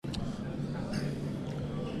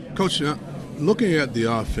Coach, now, looking at the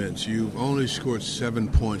offense, you've only scored 7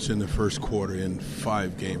 points in the first quarter in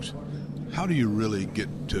 5 games. How do you really get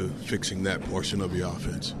to fixing that portion of your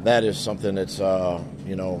offense? That is something that's,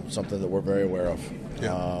 something that we're very aware of.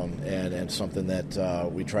 Yeah. And something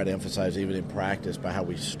that we try to emphasize even in practice by how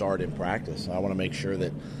we start in practice. I want to make sure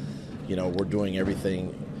that, we're doing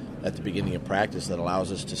everything at the beginning of practice that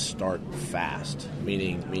allows us to start fast,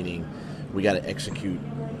 meaning we got to execute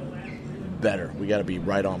better. We got to be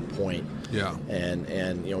right on point. Yeah. And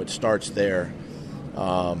it starts there.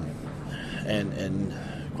 And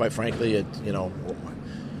quite frankly,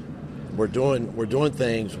 we're doing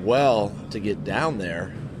things well to get down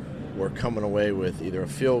there. We're coming away with either a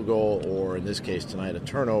field goal or, in this case tonight, a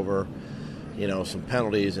turnover, some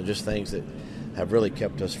penalties and just things that have really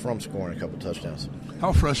kept us from scoring a couple touchdowns.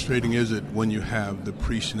 How frustrating is it when you have the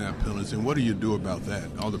pre-snap penalties, and what do you do about that,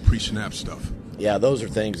 all the pre-snap stuff? Yeah, those are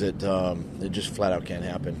things that just flat out can't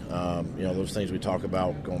happen. Those things we talk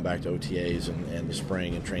about going back to OTAs and the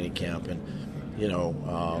spring and training camp, and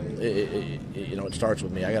it starts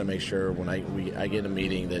with me. I got to make sure when I get in a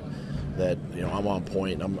meeting that I'm on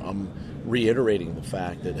point. I'm reiterating the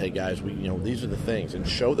fact that, hey guys, these are the things, and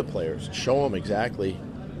show the players, show them exactly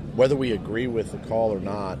whether we agree with the call or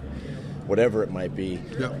not, whatever it might be,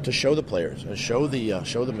 Yep. to show the players and show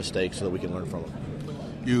the mistakes so that we can learn from them.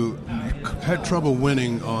 You had trouble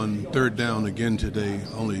winning on third down again today,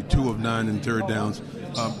 only 2 of 9 in third downs.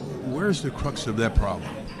 Where's the crux of that problem?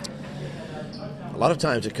 A lot of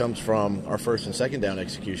times it comes from our first and second down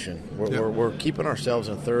execution. We're keeping ourselves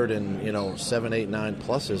in third and 7, 8, 9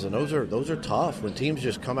 pluses, and those are tough. When teams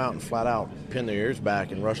just come out and flat out pin their ears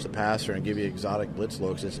back and rush the passer and give you exotic blitz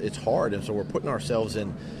looks, it's hard, and so we're putting ourselves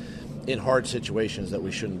in hard situations that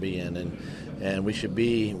we shouldn't be in, and we should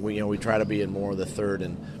be. We try to be in more of the third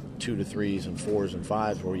and 2 to 3s and 4s and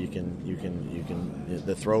 5s where you can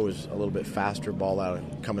the throw is a little bit faster, ball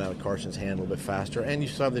coming out of Carson's hand a little bit faster, and you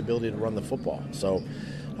still have the ability to run the football. So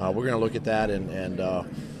we're going to look at that, and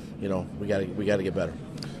we got to get better.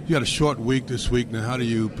 You had a short week this week. Now, how do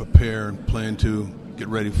you prepare and plan to get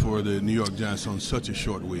ready for the New York Giants on such a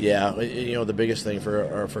short week? Yeah, the biggest thing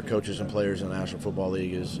for coaches and players in the National Football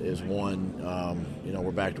League is one,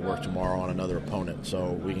 we're back to work tomorrow on another opponent,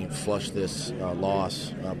 so we can flush this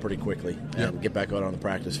loss pretty quickly and get back out on the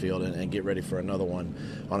practice field and get ready for another one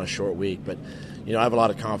on a short week. But I have a lot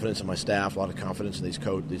of confidence in my staff, a lot of confidence in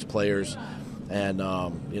these players. And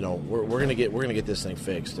we're gonna get this thing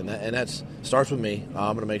fixed, and that starts with me.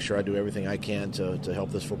 I'm gonna make sure I do everything I can to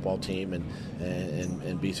help this football team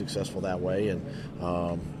and be successful that way. And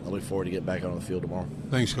I look forward to getting back on the field tomorrow.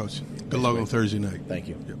 Thanks, Coach. Good luck on Thursday night. Thank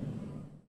you. Yep.